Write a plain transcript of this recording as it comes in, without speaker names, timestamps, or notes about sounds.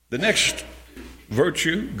The next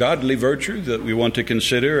virtue, godly virtue, that we want to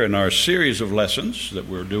consider in our series of lessons that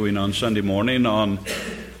we're doing on Sunday morning on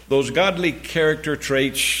those godly character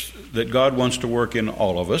traits that God wants to work in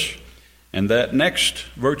all of us. And that next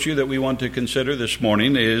virtue that we want to consider this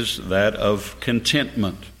morning is that of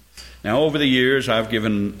contentment. Now, over the years, I've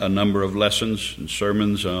given a number of lessons and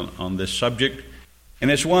sermons on this subject,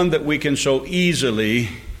 and it's one that we can so easily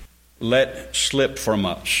let slip from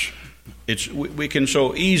us. We can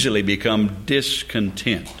so easily become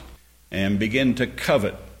discontent and begin to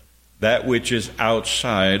covet that which is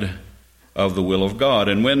outside of the will of God.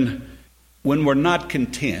 And when we're not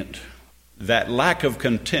content, that lack of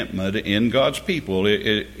contentment in God's people,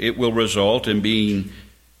 it will result in being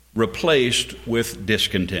replaced with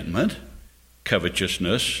discontentment,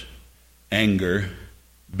 covetousness, anger,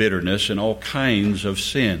 bitterness, and all kinds of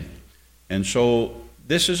sin. And so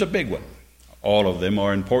this is a big one. All of them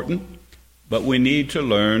are important, but we need to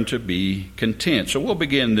learn to be content. So we'll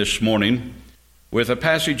begin this morning with a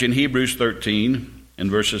passage in Hebrews 13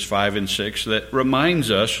 and verses 5 and 6 that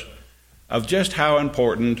reminds us of just how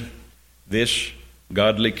important this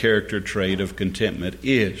godly character trait of contentment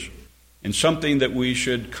is, and something that we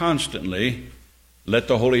should constantly let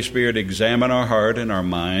the Holy Spirit examine our heart and our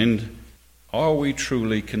mind. Are we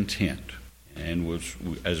truly content? And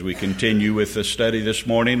as we continue with the study this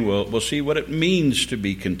morning, we'll see what it means to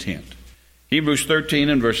be content. Hebrews 13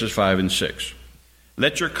 and verses 5 and 6.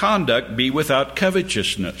 Let your conduct be without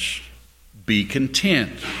covetousness. Be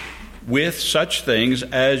content with such things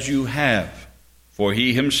as you have. For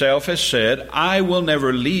he himself has said, I will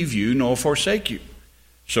never leave you nor forsake you.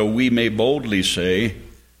 So we may boldly say,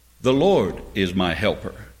 the Lord is my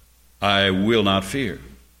helper. I will not fear.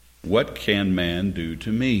 What can man do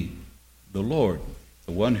to me? The Lord,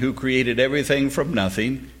 the one who created everything from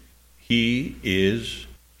nothing, he is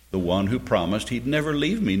the one who promised he'd never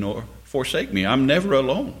leave me nor forsake me. I'm never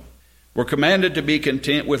alone. We're commanded to be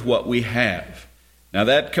content with what we have. Now,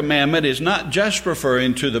 that commandment is not just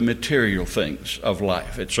referring to the material things of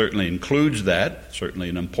life. It certainly includes that, certainly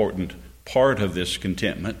an important part of this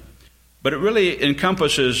contentment. But it really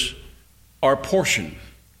encompasses our portion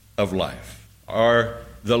of life,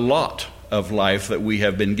 the lot of life that we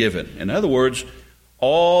have been given. In other words,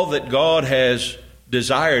 all that God has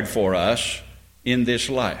desired for us in this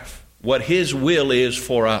life, what his will is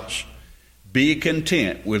for us. Be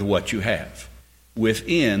content with what you have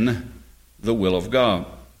within the will of God.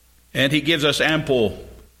 And he gives us ample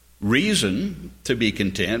reason to be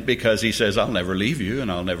content because he says, I'll never leave you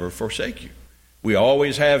and I'll never forsake you. We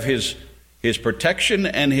always have his protection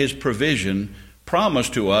and his provision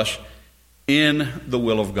promised to us in the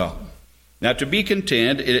will of God. Now, to be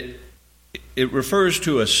content, it refers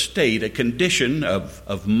to a state, a condition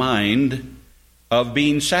of mind of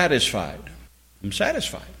being satisfied. I'm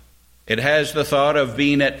satisfied. It has the thought of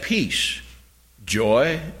being at peace,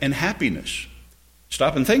 joy, and happiness.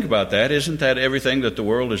 Stop and think about that. Isn't that everything that the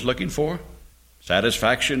world is looking for?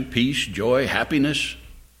 Satisfaction, peace, joy, happiness.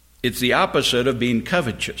 It's the opposite of being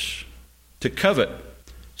covetous. To covet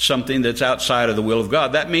something that's outside of the will of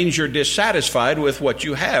God, that means you're dissatisfied with what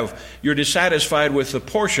you have. You're dissatisfied with the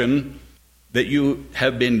portion that you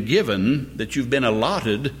have been given, that you've been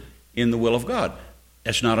allotted in the will of God.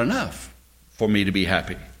 That's not enough for me to be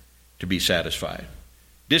happy, to be satisfied.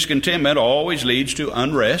 Discontentment always leads to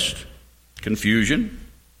unrest, confusion,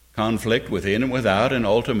 conflict within and without, and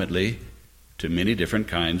ultimately to many different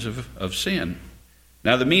kinds of sin.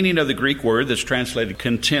 Now, the meaning of the Greek word that's translated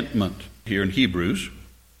contentment here in Hebrews,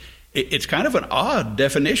 it's kind of an odd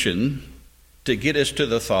definition to get us to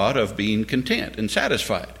the thought of being content and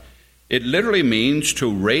satisfied. It literally means to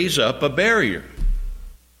raise up a barrier.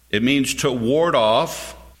 It means to ward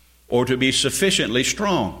off or to be sufficiently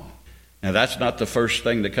strong. Now, that's not the first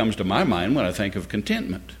thing that comes to my mind when I think of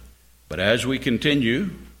contentment. But as we continue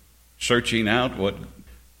searching out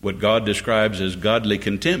what God describes as godly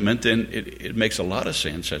contentment, then it makes a lot of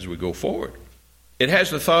sense as we go forward. It has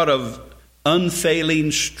the thought of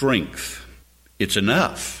unfailing strength. It's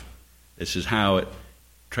enough. This is how it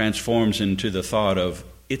transforms into the thought of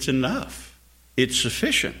it's enough. It's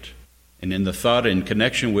sufficient. And in the thought in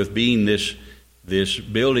connection with being this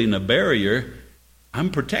building a barrier,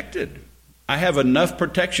 I'm protected. I have enough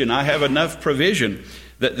protection. I have enough provision.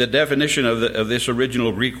 The definition of this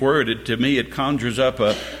original Greek word, to me, it conjures up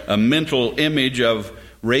a mental image of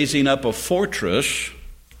raising up a fortress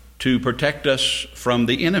to protect us from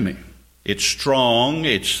the enemy. It's strong,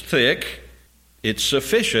 it's thick, it's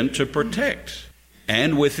sufficient to protect.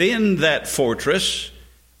 And within that fortress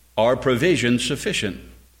are provisions sufficient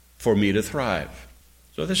for me to thrive.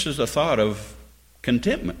 So this is the thought of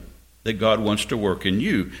contentment. that God wants to work in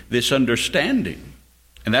you, this understanding.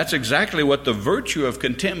 And that's exactly what the virtue of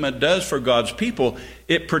contentment does for God's people.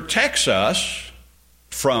 It protects us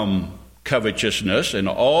from covetousness and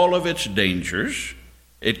all of its dangers.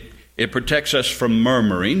 It protects us from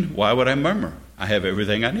murmuring. Why would I murmur? I have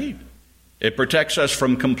everything I need. It protects us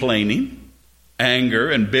from complaining, anger,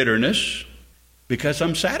 and bitterness, because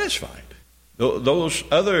I'm satisfied. Those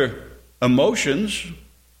other emotions,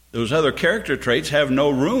 those other character traits have no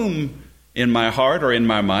room in my heart or in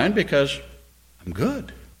my mind, because I'm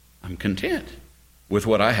good. I'm content with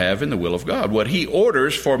what I have in the will of God, what He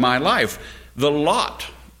orders for my life, the lot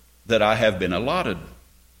that I have been allotted.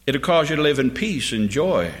 It'll cause you to live in peace and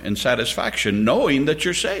joy and satisfaction, knowing that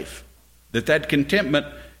you're safe, that contentment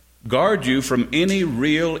guards you from any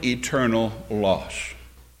real eternal loss.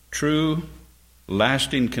 True,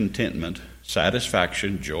 lasting contentment,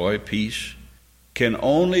 satisfaction, joy, peace, can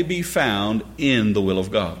only be found in the will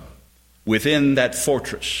of God, within that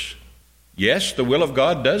fortress. Yes, the will of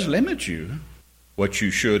God does limit you, what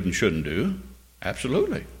you should and shouldn't do,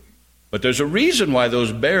 absolutely. But there's a reason why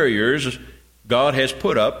those barriers God has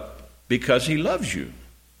put up, because He loves you.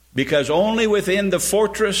 Because only within the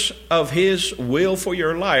fortress of His will for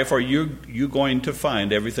your life are you going to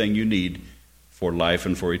find everything you need for life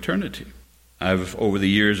and for eternity. Over the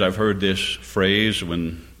years, I've heard this phrase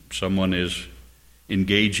when someone is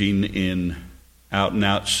engaging in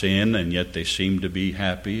out-and-out sin, and yet they seem to be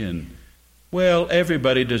happy. And, well,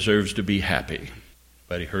 everybody deserves to be happy.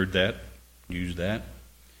 Anybody heard that? Used that?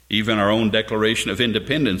 Even our own Declaration of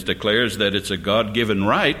Independence declares that it's a God-given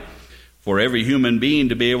right for every human being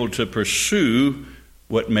to be able to pursue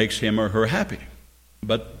what makes him or her happy.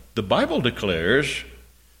 But the Bible declares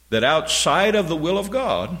that outside of the will of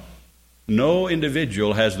God, no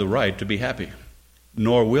individual has the right to be happy,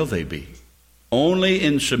 nor will they be. Only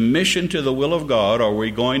in submission to the will of God are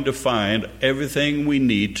we going to find everything we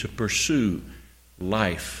need to pursue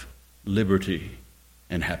life, liberty,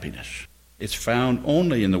 and happiness. It's found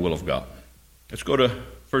only in the will of God. Let's go to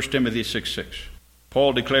 1 Timothy 6:6.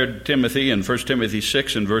 Paul declared to Timothy in 1 Timothy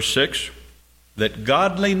 6 and verse 6 that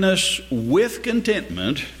godliness with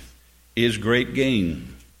contentment is great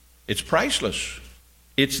gain. It's priceless.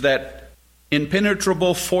 It's that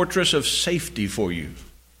impenetrable fortress of safety for you.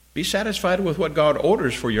 Be satisfied with what God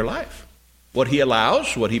orders for your life, what He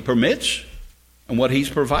allows, what He permits, and what He's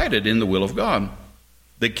provided in the will of God.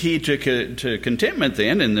 The key to contentment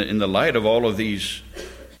then, in the light of all of these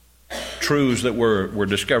truths that we're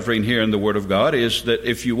discovering here in the Word of God, is that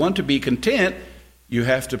if you want to be content, you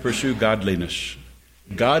have to pursue godliness.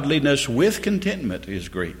 Godliness with contentment is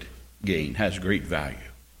great gain, has great value.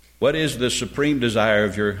 What is the supreme desire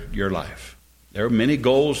of your life? There are many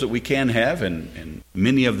goals that we can have, and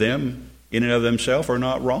many of them in and of themselves are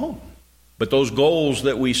not wrong. But those goals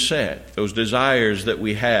that we set, those desires that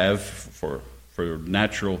we have for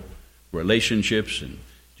natural relationships and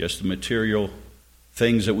just the material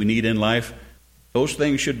things that we need in life, those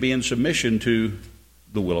things should be in submission to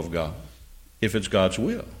the will of God. If it's God's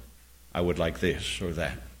will, I would like this or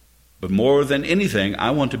that. But more than anything, I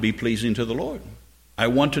want to be pleasing to the Lord. I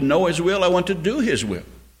want to know His will. I want to do His will.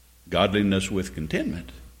 Godliness with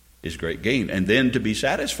contentment is great gain. And then to be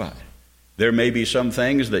satisfied. There may be some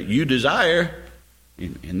things that you desire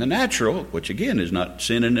in the natural, which again is not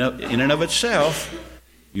sin in and of itself.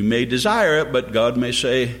 You may desire it, but God may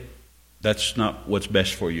say, that's not what's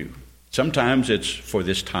best for you. Sometimes it's for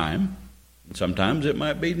this time, and sometimes it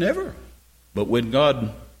might be never. But when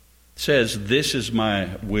God says, this is my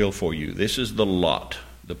will for you, this is the lot,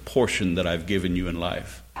 the portion that I've given you in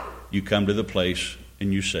life, you come to the place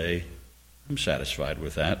and you say, I'm satisfied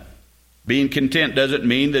with that. Being content doesn't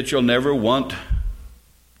mean that you'll never want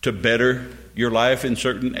to better your life in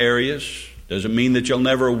certain areas. Doesn't mean that you'll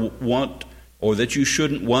never want, or that you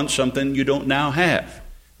shouldn't want something you don't now have.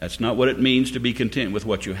 That's not what it means to be content with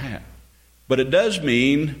what you have. But it does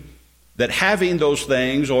mean that having those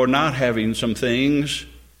things or not having some things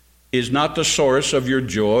is not the source of your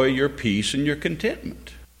joy, your peace, and your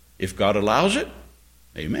contentment. If God allows it,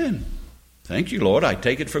 amen. Thank you, Lord. I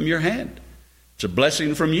take it from your hand. It's a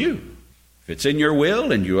blessing from you. If it's in your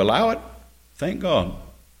will and you allow it, thank God.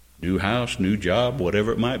 New house, new job,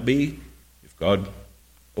 whatever it might be. If God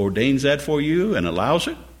ordains that for you and allows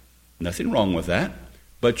it, nothing wrong with that.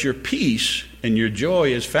 But your peace and your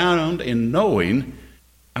joy is found in knowing,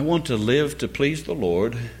 I want to live to please the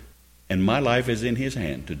Lord, and my life is in His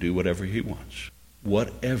hand to do whatever He wants.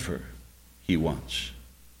 Whatever He wants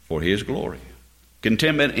for His glory.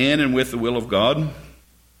 Contentment in and with the will of God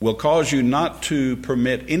will cause you not to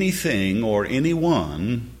permit anything or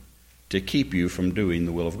anyone to keep you from doing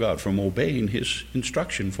the will of God, from obeying His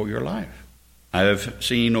instruction for your life. I have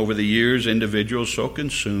seen over the years individuals so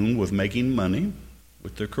consumed with making money,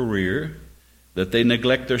 with their career, that they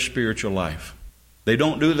neglect their spiritual life. They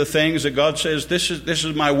don't do the things that God says, this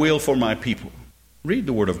is my will for my people. Read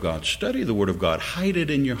the Word of God. Study the Word of God. Hide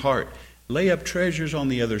it in your heart. Lay up treasures on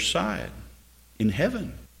the other side, in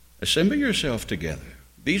heaven. Assemble yourself together.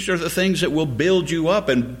 These are the things that will build you up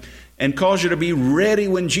and cause you to be ready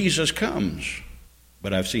when Jesus comes.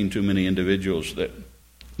 But I've seen too many individuals that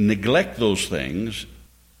neglect those things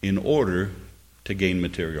in order to gain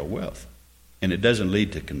material wealth. And it doesn't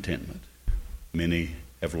lead to contentment. Many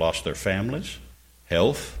have lost their families,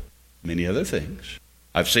 health, many other things.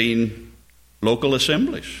 I've seen local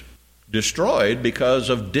assemblies destroyed because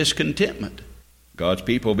of discontentment. God's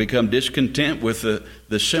people become discontent with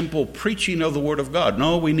the simple preaching of the Word of God.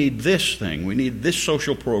 No, we need this thing. We need this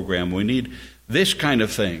social program. We need this kind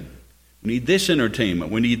of thing. We need this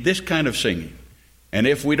entertainment. We need this kind of singing. And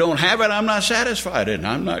if we don't have it, I'm not satisfied, and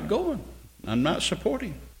I'm not going. I'm not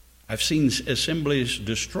supporting. I've seen assemblies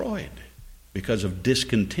destroyed because of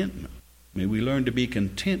discontentment. May we learn to be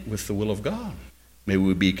content with the will of God. May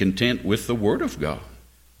we be content with the Word of God.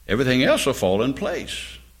 Everything else will fall in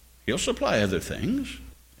place. He'll supply other things.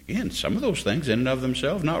 Again, some of those things in and of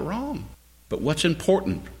themselves, not wrong. But what's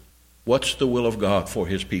important? What's the will of God for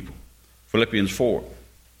His people? Philippians 4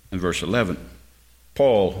 and verse 11.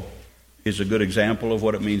 Paul is a good example of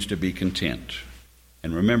what it means to be content.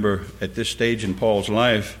 And remember, at this stage in Paul's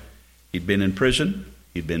life, he'd been in prison,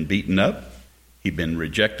 he'd been beaten up, he'd been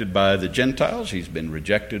rejected by the Gentiles, he's been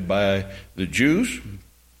rejected by the Jews.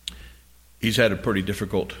 He's had a pretty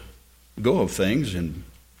difficult go of things in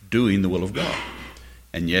doing the will of God.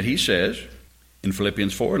 And yet he says in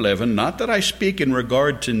Philippians 4:11, not that I speak in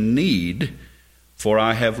regard to need, for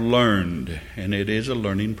I have learned, and it is a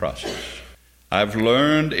learning process. I've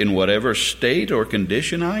learned in whatever state or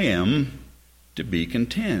condition I am to be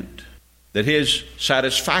content. That his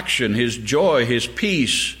satisfaction, his joy, his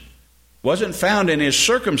peace wasn't found in his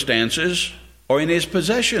circumstances or in his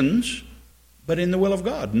possessions, but in the will of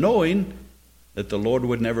God, knowing that the Lord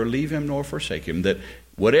would never leave him nor forsake him, that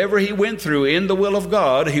whatever he went through in the will of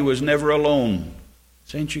God, he was never alone.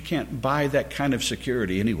 Saints, you can't buy that kind of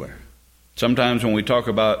security anywhere. Sometimes when we talk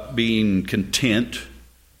about being content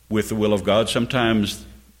with the will of God, sometimes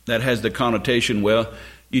that has the connotation, well,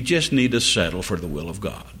 you just need to settle for the will of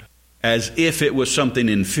God, as if it was something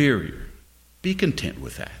inferior. Be content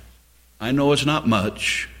with that. I know it's not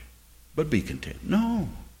much, but be content. No,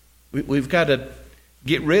 we've got to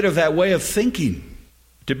get rid of that way of thinking.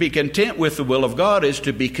 To be content with the will of God is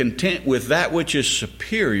to be content with that which is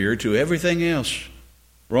superior to everything else.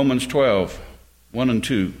 Romans 12, 1 and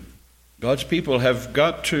 2. God's people have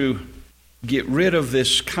got to get rid of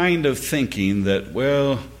this kind of thinking that,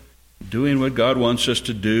 well, doing what God wants us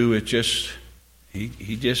to do,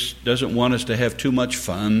 He just doesn't want us to have too much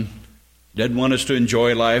fun. Doesn't want us to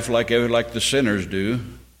enjoy life like the sinners do.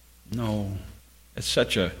 No, it's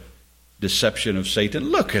such a deception of Satan.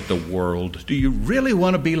 Look at the world. Do you really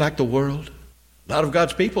want to be like the world? A lot of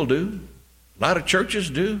God's people do. A lot of churches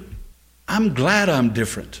do. I'm glad I'm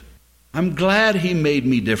different. I'm glad He made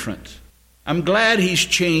me different. I'm glad He's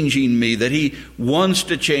changing me, that He wants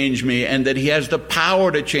to change me, and that He has the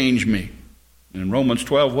power to change me. In Romans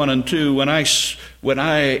 12, 1 and 2, when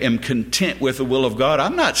I am content with the will of God,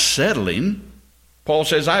 I'm not settling. Paul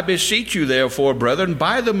says, I beseech you, therefore, brethren,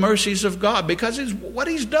 by the mercies of God, because it's what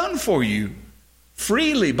He's done for you,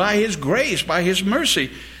 freely, by His grace, by His mercy,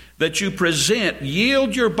 that you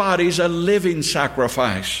yield your bodies a living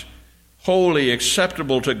sacrifice, holy,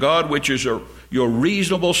 acceptable to God, which is your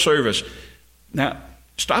reasonable service. Now,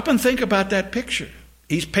 stop and think about that picture.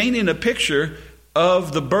 He's painting a picture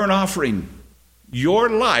of the burnt offering. Your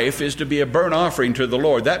life is to be a burnt offering to the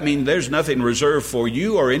Lord. That means there's nothing reserved for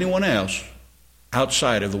you or anyone else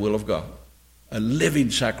outside of the will of God. A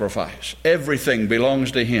living sacrifice. Everything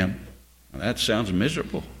belongs to Him. Now, that sounds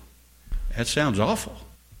miserable. That sounds awful.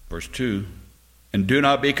 Verse 2, and do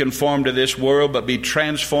not be conformed to this world, but be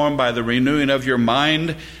transformed by the renewing of your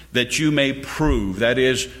mind, that you may prove, that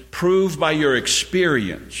is, prove by your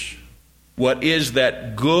experience, what is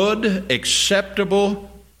that good,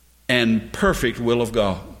 acceptable, and perfect will of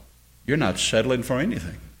God. You're not settling for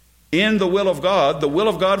anything. In the will of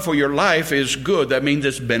God for your life is good. That means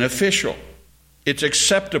it's beneficial. It's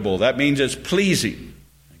acceptable. That means it's pleasing.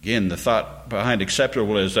 Again, the thought behind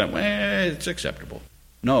acceptable is that, it's acceptable.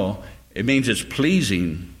 No, it means it's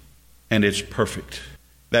pleasing and it's perfect.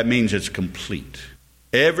 That means it's complete.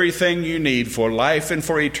 Everything you need for life and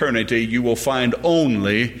for eternity, you will find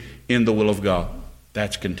only in the will of God.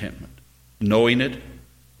 That's contentment. knowing it,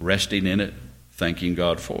 resting in it, thanking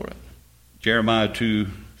God for it. Jeremiah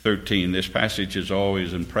 2:13, this passage has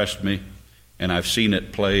always impressed me, and I've seen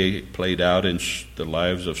it played out in the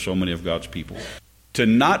lives of so many of God's people. To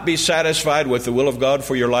not be satisfied with the will of God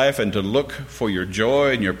for your life and to look for your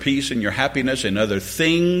joy and your peace and your happiness in other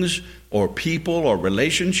things or people or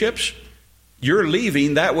relationships, you're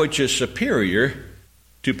leaving that which is superior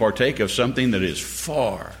to partake of something that is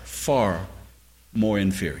far, far more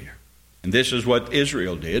inferior. And this is what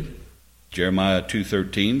Israel did. Jeremiah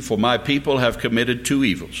 2:13, for my people have committed two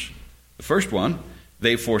evils. The first one,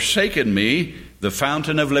 they forsaken me, the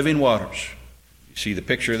fountain of living waters. You see the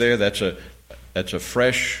picture there? That's a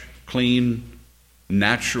fresh, clean,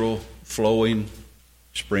 natural, flowing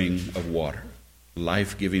spring of water,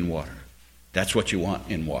 life-giving water. That's what you want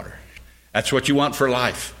in water. That's what you want for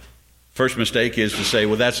life. First mistake is to say,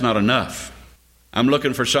 well, that's not enough. I'm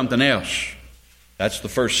looking for something else. That's the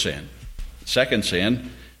first sin. Second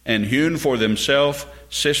sin, and hewn for themselves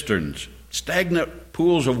cisterns, stagnant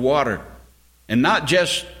pools of water. And not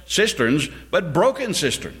just cisterns, but broken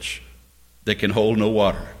cisterns that can hold no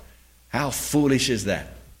water. How foolish is that?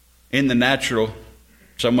 In the natural,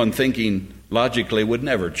 someone thinking logically would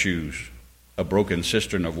never choose a broken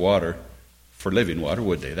cistern of water for living water,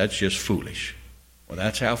 would they? That's just foolish. Well,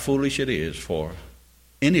 that's how foolish it is for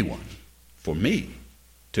anyone, for me,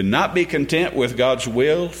 to not be content with God's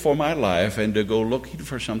will for my life and to go looking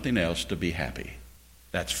for something else to be happy.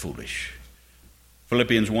 That's foolish.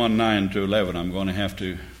 Philippians 1:9-11, I'm going to have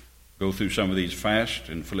to go through some of these fast.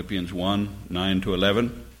 In Philippians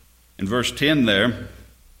 1:9-11, in verse 10 there,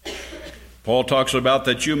 Paul talks about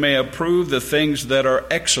that you may approve the things that are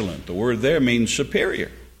excellent. The word there means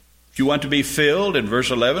superior. If you want to be filled, in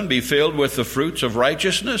verse 11, be filled with the fruits of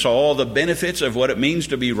righteousness, all the benefits of what it means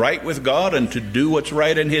to be right with God and to do what's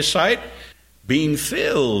right in His sight, being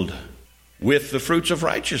filled with the fruits of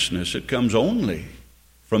righteousness. It comes only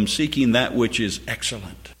from seeking that which is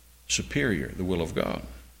excellent, superior, the will of God.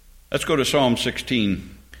 Let's go to Psalm 16,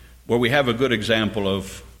 where we have a good example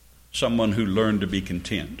of someone who learned to be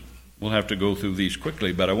content. We'll have to go through these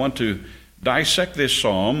quickly, but I want to dissect this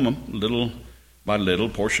psalm little by little,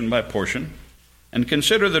 portion by portion, and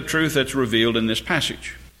consider the truth that's revealed in this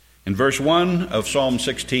passage. In verse 1 of Psalm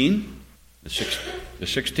 16, the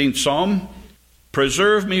 16th Psalm,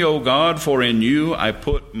 preserve me, O God, for in you I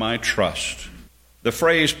put my trust. The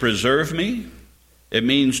phrase preserve me, it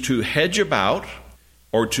means to hedge about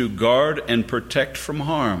or to guard and protect from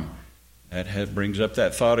harm. That brings up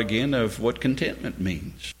that thought again of what contentment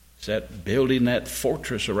means. It's that building that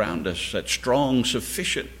fortress around us, that strong,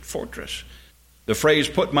 sufficient fortress. The phrase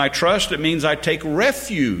put my trust, it means I take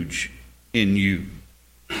refuge in you.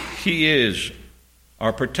 He is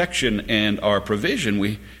our protection and our provision.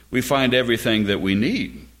 We find everything that we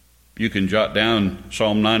need. You can jot down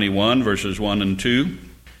Psalm 91, verses 1 and 2,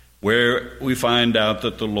 where we find out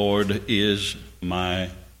that the Lord is my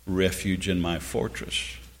refuge and my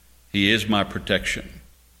fortress. He is my protection.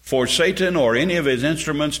 For Satan or any of his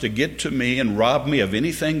instruments to get to me and rob me of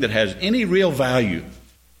anything that has any real value,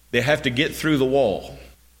 they have to get through the wall,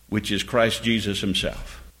 which is Christ Jesus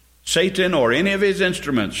Himself. Satan or any of his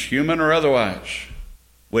instruments, human or otherwise,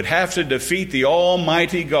 would have to defeat the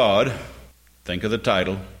Almighty God, think of the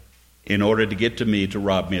title, in order to get to me to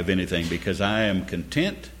rob me of anything, because I am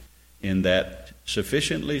content in that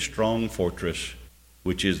sufficiently strong fortress,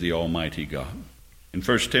 which is the Almighty God. In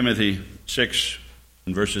 1 Timothy 6,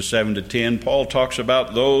 in verses 7-10, Paul talks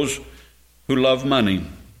about those who love money,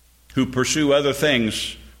 who pursue other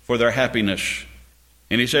things for their happiness.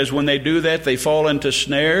 And he says when they do that, they fall into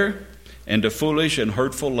snare and to foolish and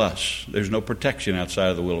hurtful lusts. There's no protection outside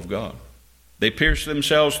of the will of God. They pierce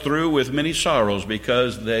themselves through with many sorrows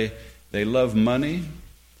because they love money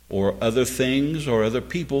or other things or other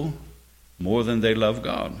people more than they love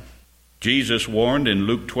God. Jesus warned in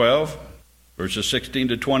Luke 12, verses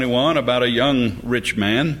 16-21, about a young rich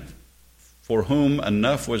man for whom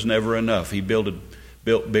enough was never enough. He built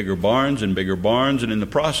bigger barns, and in the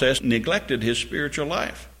process neglected his spiritual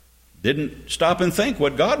life. Didn't stop and think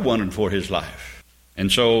what God wanted for his life.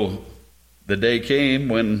 And so the day came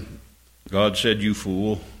when God said, you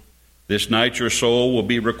fool, this night your soul will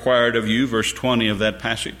be required of you, verse 20 of that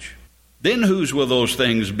passage. Then whose will those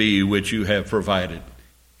things be which you have provided?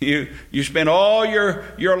 You spend all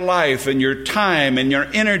your life and your time and your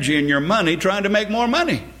energy and your money trying to make more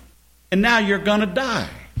money. And now you're going to die.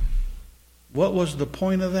 What was the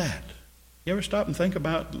point of that? You ever stop and think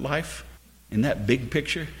about life in that big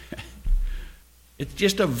picture? It's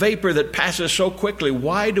just a vapor that passes so quickly.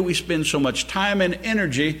 Why do we spend so much time and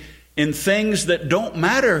energy in things that don't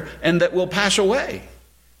matter and that will pass away?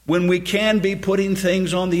 when we can be putting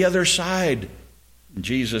things on the other side.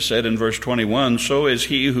 Jesus said in verse 21, so is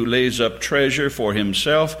he who lays up treasure for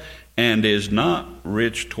himself and is not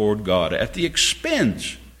rich toward God at the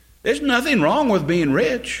expense. There's nothing wrong with being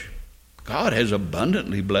rich. God has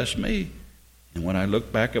abundantly blessed me. And when I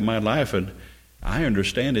look back at my life, and I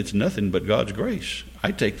understand it's nothing but God's grace.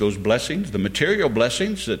 I take those blessings, the material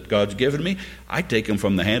blessings that God's given me, I take them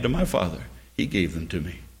from the hand of my Father. He gave them to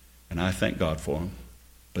me, and I thank God for them.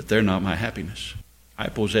 But they're not my happiness. I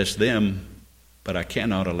possess them, but I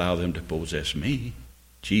cannot allow them to possess me.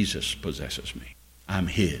 Jesus possesses me. I'm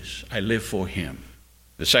his. I live for him.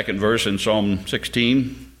 The second verse in Psalm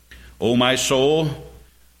 16, O my soul,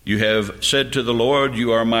 you have said to the Lord,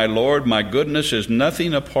 you are my Lord. My goodness is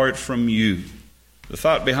nothing apart from you. The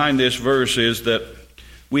thought behind this verse is that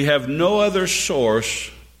we have no other source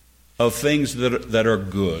of things that are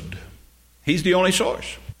good. He's the only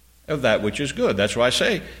source of that which is good. That's why I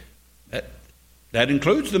say that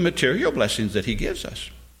includes the material blessings that he gives us.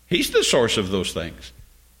 He's the source of those things,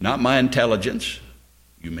 not my intelligence.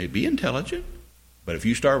 You may be intelligent, but if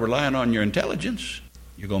you start relying on your intelligence,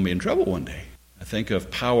 you're going to be in trouble one day. I think of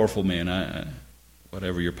powerful men,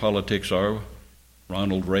 whatever your politics are.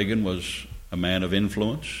 Ronald Reagan was a man of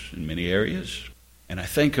influence in many areas. And I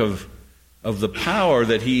think of the power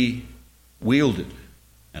that he wielded.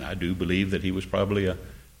 And I do believe that he was probably a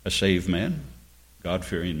saved man,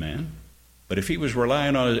 God-fearing man. But if he was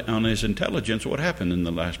relying on his intelligence, what happened in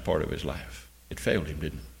the last part of his life? It failed him,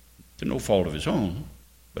 didn't it? To no fault of his own,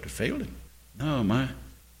 but it failed him. No,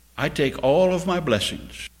 I take all of my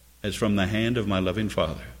blessings as from the hand of my loving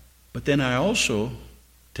Father. But then I also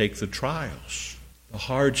take the trials, the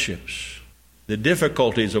hardships, the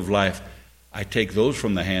difficulties of life. I take those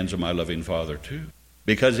from the hands of my loving Father too.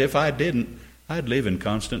 Because if I didn't, I'd live in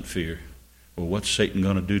constant fear. Well, what's Satan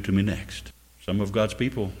going to do to me next? Some of God's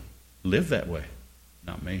people live that way,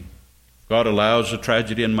 not me. God allows a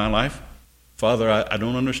tragedy in my life. Father, I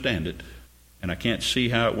don't understand it, and I can't see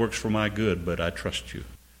how it works for my good, but I trust you.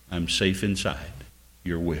 I'm safe inside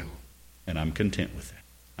your will, and I'm content with that.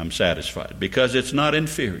 I'm satisfied because it's not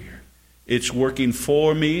inferior. It's working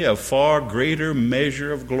for me a far greater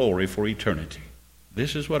measure of glory for eternity.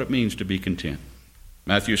 This is what it means to be content.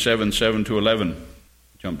 Matthew 7:7-11.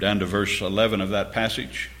 Jump down to verse 11 of that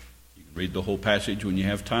passage. You can read the whole passage when you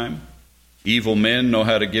have time. Evil men know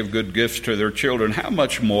how to give good gifts to their children. How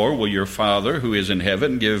much more will your Father who is in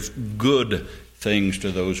heaven give good things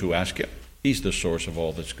to those who ask him? He's the source of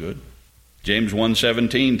all that's good. James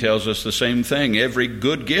 1:17 tells us the same thing. Every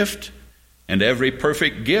good gift and every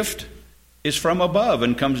perfect gift is from above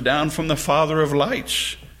and comes down from the Father of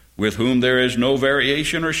lights, with whom there is no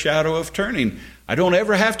variation or shadow of turning. I don't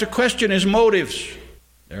ever have to question his motives.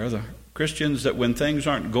 There are the Christians that when things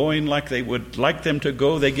aren't going like they would like them to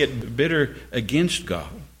go, they get bitter against God.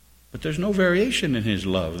 But there's no variation in his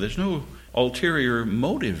love. There's no ulterior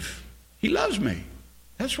motive. He loves me.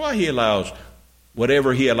 That's why he allows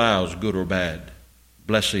whatever he allows, good or bad,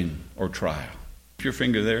 blessing or trial. Keep your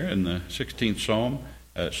finger there in the 16th Psalm,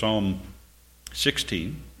 Psalm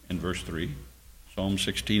 16 and verse 3. Psalm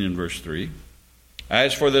 16 and verse 3.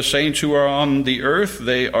 As for the saints who are on the earth,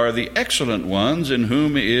 they are the excellent ones in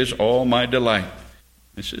whom is all my delight.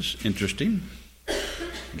 This is interesting.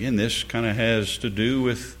 Again, this kind of has to do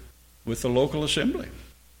with the local assembly.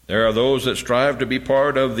 There are those that strive to be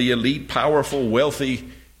part of the elite, powerful, wealthy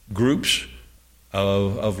groups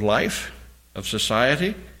of life, of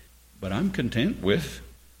society. But I'm content with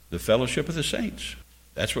the fellowship of the saints.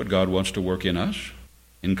 That's what God wants to work in us.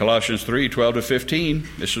 In Colossians 3:12-15,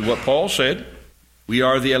 this is what Paul said. We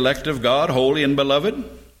are the elect of God, holy and beloved.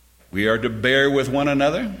 We are to bear with one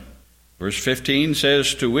another. Verse 15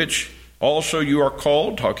 says, to which also you are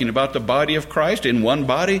called, talking about the body of Christ, in one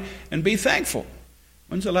body, and be thankful.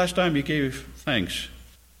 When's the last time you gave thanks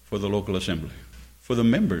for the local assembly? For the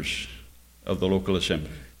members of the local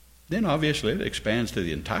assembly. Then obviously it expands to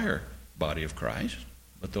the entire body of Christ.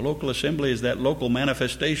 But the local assembly is that local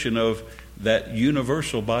manifestation of that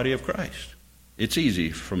universal body of Christ. It's easy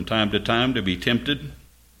from time to time to be tempted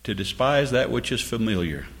to despise that which is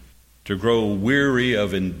familiar, to grow weary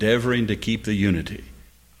of endeavoring to keep the unity.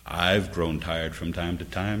 I've grown tired from time to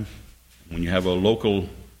time. When you have a local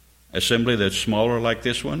assembly that's smaller like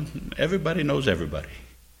this one, everybody knows everybody.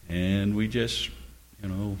 And we just,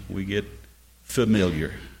 we get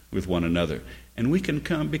familiar with one another. And we can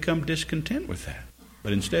become discontent with that.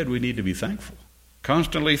 But instead, we need to be thankful.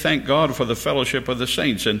 Constantly thank God for the fellowship of the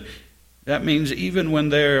saints. And that means even when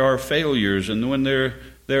there are failures and when there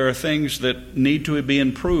are things that need to be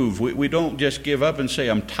improved, we don't just give up and say,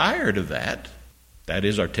 I'm tired of that. That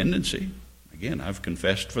is our tendency. Again, I've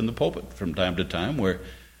confessed from the pulpit from time to time where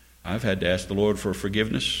I've had to ask the Lord for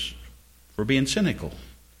forgiveness for being cynical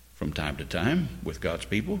from time to time with God's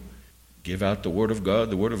people. Give out the Word of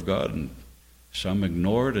God, and some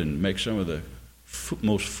ignore it and make some of the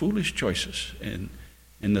most foolish choices. And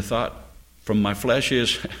the thought from my flesh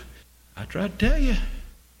is, I tried to tell you.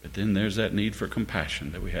 But then there's that need for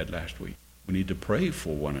compassion that we had last week. We need to pray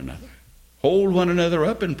for one another. Hold one another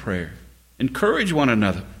up in prayer. Encourage one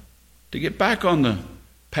another to get back on the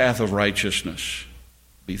path of righteousness.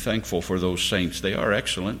 Be thankful for those saints. They are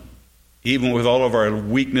excellent. Even with all of our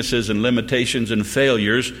weaknesses and limitations and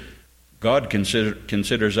failures, God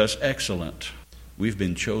considers us excellent. We've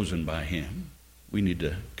been chosen by Him. We need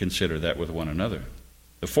to consider that with one another.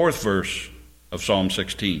 The 4th verse of Psalm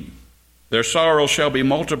 16. Their sorrow shall be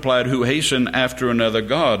multiplied who hasten after another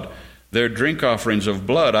God. Their drink offerings of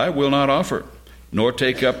blood I will not offer, nor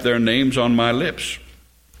take up their names on my lips.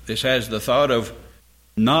 This has the thought of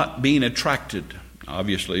not being attracted.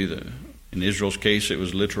 Obviously, in Israel's case, it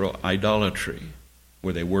was literal idolatry,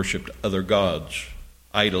 where they worshipped other gods,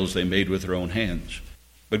 idols they made with their own hands.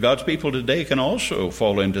 But God's people today can also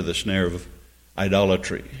fall into the snare of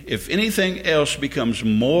idolatry. If anything else becomes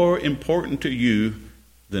more important to you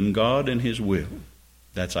than God and His will,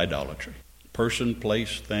 that's idolatry. Person,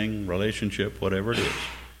 place, thing, relationship, whatever it is.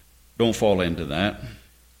 Don't fall into that.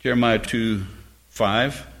 Jeremiah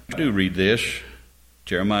 2:5. I do read this.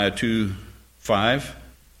 Jeremiah 2:5.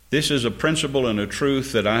 This is a principle and a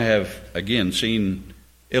truth that I have, again, seen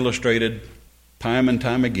illustrated time and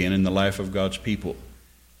time again in the life of God's people.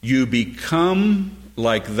 You become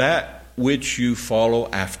like that which you follow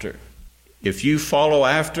after. If you follow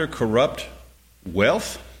after corrupt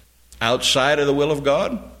wealth outside of the will of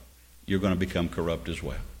God, you're going to become corrupt as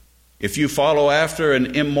well. If you follow after an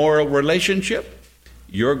immoral relationship,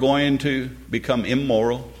 you're going to become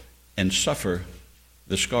immoral and suffer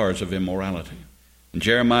the scars of immorality. In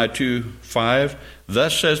Jeremiah 2:5,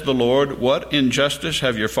 thus says the Lord, what injustice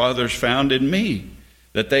have your fathers found in me,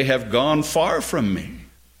 that they have gone far from me?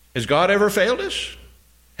 Has God ever failed us?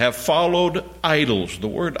 Have followed idols. The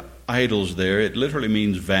word idols there, it literally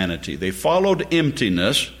means vanity. They followed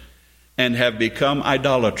emptiness and have become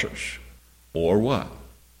idolaters. Or what?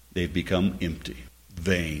 They've become empty,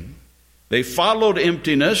 vain. They followed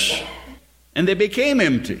emptiness and they became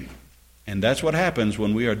empty. And that's what happens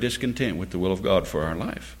when we are discontent with the will of God for our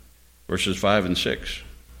life. Verses 5 and 6.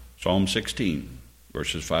 Psalm 16,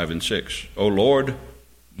 verses 5 and 6. O Lord,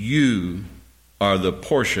 you are the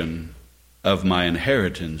portion of my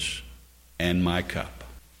inheritance and my cup.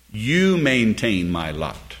 You maintain my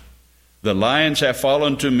lot. The lions have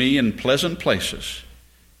fallen to me in pleasant places.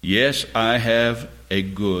 Yes, I have a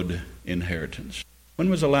good inheritance. When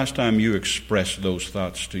was the last time you expressed those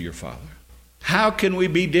thoughts to your Father? How can we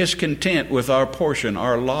be discontent with our portion,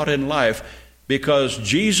 our lot in life, because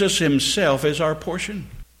Jesus Himself is our portion?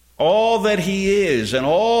 All that He is and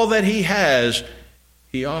all that He has,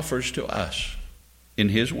 He offers to us in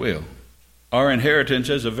His will. Our inheritance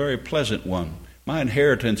is a very pleasant one. My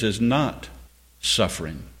inheritance is not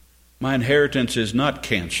suffering. My inheritance is not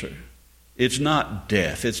cancer. It's not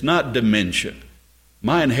death. It's not dementia.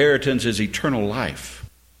 My inheritance is eternal life.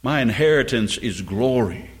 My inheritance is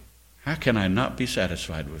glory. How can I not be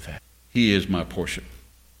satisfied with that? He is my portion.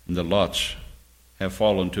 And the lots have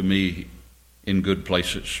fallen to me in good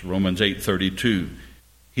places. Romans 8:32.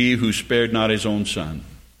 He who spared not His own Son,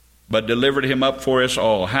 but delivered Him up for us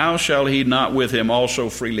all, how shall He not with Him also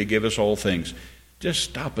freely give us all things? Just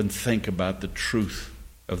stop and think about the truth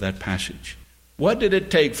of that passage. What did it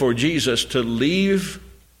take for Jesus to leave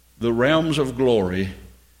the realms of glory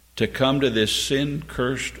to come to this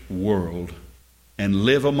sin-cursed world and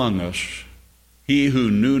live among us? He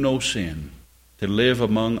who knew no sin, to live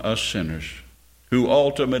among us sinners, who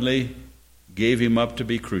ultimately gave Him up to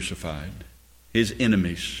be crucified, His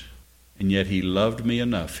enemies. And yet He loved me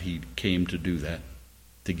enough, He came to do that,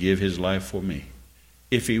 to give His life for me.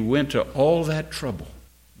 If He went to all that trouble,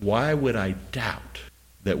 why would I doubt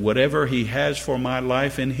that whatever He has for my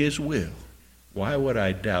life in His will, why would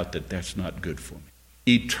I doubt that that's not good for me?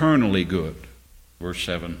 Eternally good. Verse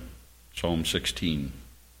 7, Psalm 16.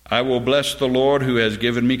 I will bless the Lord who has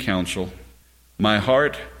given me counsel. My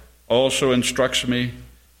heart also instructs me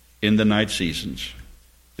in the night seasons.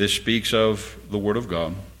 This speaks of the Word of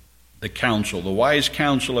God, the counsel, the wise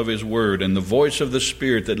counsel of His Word, and the voice of the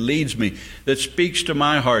Spirit that leads me, that speaks to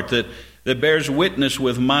my heart, that bears witness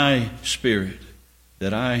with my spirit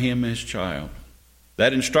that I am His child.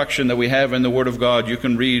 That instruction that we have in the Word of God, you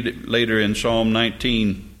can read later in Psalm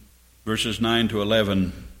 19, verses 9 to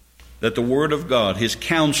 11, that the Word of God, His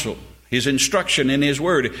counsel, His instruction in His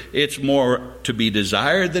Word, it's more to be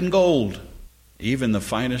desired than gold, even the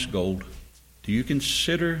finest gold. Do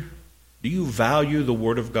you value the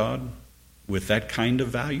Word of God with that kind of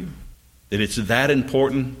value? That it's that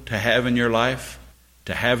important to have in your life,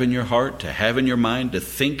 to have in your heart, to have in your mind, to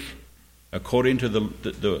think according to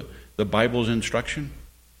the Bible's instruction?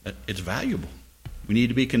 It's valuable. We need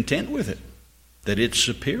to be content with it, that it's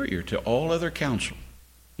superior to all other counsel.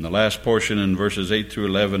 In the last portion in verses 8 through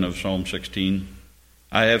 11 of Psalm 16,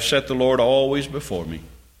 I have set the Lord always before me.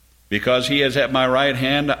 Because He is at my right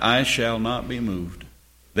hand, I shall not be moved.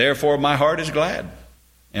 Therefore my heart is glad,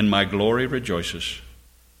 and my glory rejoices.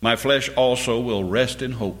 My flesh also will rest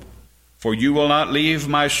in hope. For you will not leave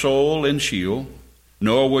my soul in Sheol,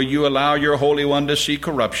 nor will you allow your Holy One to see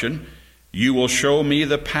corruption. You will show me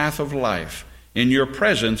the path of life. In your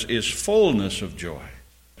presence is fullness of joy.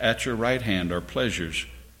 At your right hand are pleasures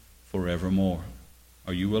forevermore.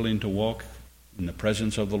 Are you willing to walk in the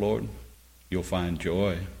presence of the Lord? You'll find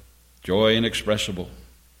joy, joy inexpressible,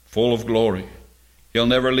 full of glory. He'll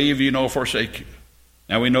never leave you nor forsake you.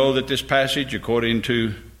 Now we know that this passage, according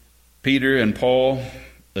to Peter and Paul,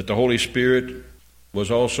 that the Holy Spirit was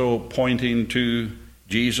also pointing to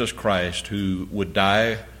Jesus Christ, who would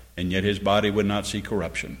die, and yet His body would not see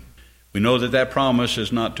corruption. We know that that promise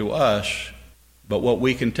is not to us, but what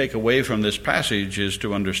we can take away from this passage is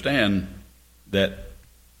to understand that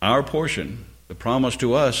our portion, the promise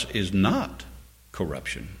to us, is not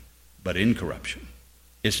corruption, but incorruption.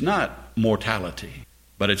 It's not mortality,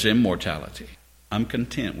 but it's immortality. I'm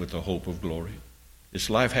content with the hope of glory. This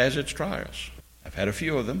life has its trials. I've had a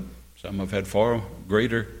few of them. Some have had far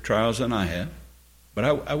greater trials than I have. But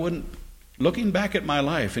I wouldn't, looking back at my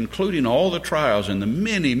life, including all the trials and the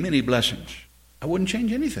many, many blessings, I wouldn't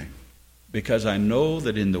change anything. Because I know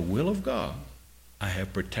that in the will of God, I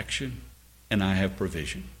have protection and I have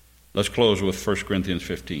provision. Let's close with 1 Corinthians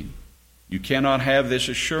 15. You cannot have this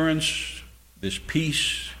assurance, this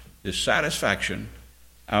peace, this satisfaction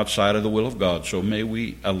outside of the will of God. So may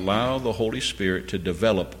we allow the Holy Spirit to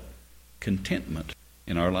develop contentment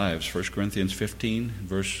in our lives. 1 Corinthians 15,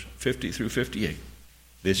 verse 50 through 58.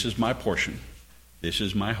 This is my portion. This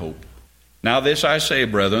is my hope. Now this I say,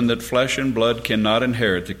 brethren, that flesh and blood cannot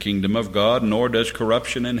inherit the kingdom of God, nor does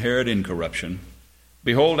corruption inherit incorruption.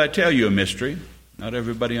 Behold, I tell you a mystery. Not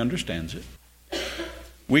everybody understands it.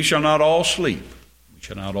 We shall not all sleep. We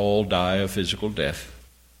shall not all die a physical death.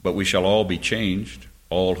 But we shall all be changed,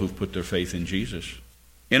 all who've put their faith in Jesus.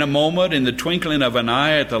 In a moment, in the twinkling of an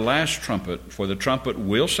eye, at the last trumpet, for the trumpet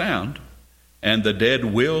will sound, and the dead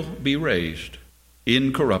will be raised,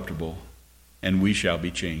 incorruptible, and we shall be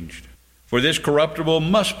changed. For this corruptible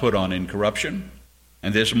must put on incorruption,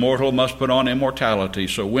 and this mortal must put on immortality.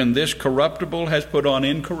 So when this corruptible has put on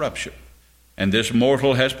incorruption, and this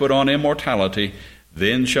mortal has put on immortality,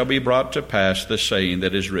 then shall be brought to pass the saying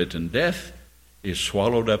that is written, death is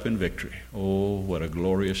swallowed up in victory. Oh, what a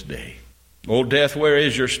glorious day. O death, where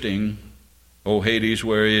is your sting? O Hades,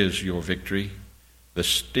 where is your victory? The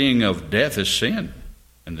sting of death is sin,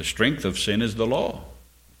 and the strength of sin is the law.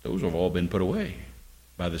 Those have all been put away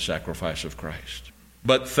by the sacrifice of Christ.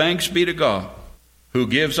 But thanks be to God, who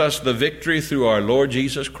gives us the victory through our Lord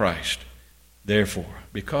Jesus Christ. Therefore,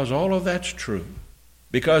 because all of that's true,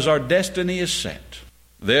 because our destiny is set,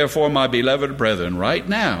 therefore, my beloved brethren, right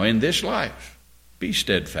now in this life, be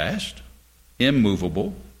steadfast,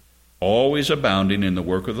 immovable, always abounding in the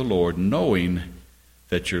work of the Lord, knowing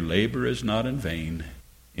that your labor is not in vain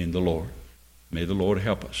in the Lord. May the Lord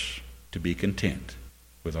help us to be content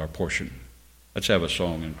with our portion. Let's have a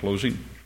song in closing.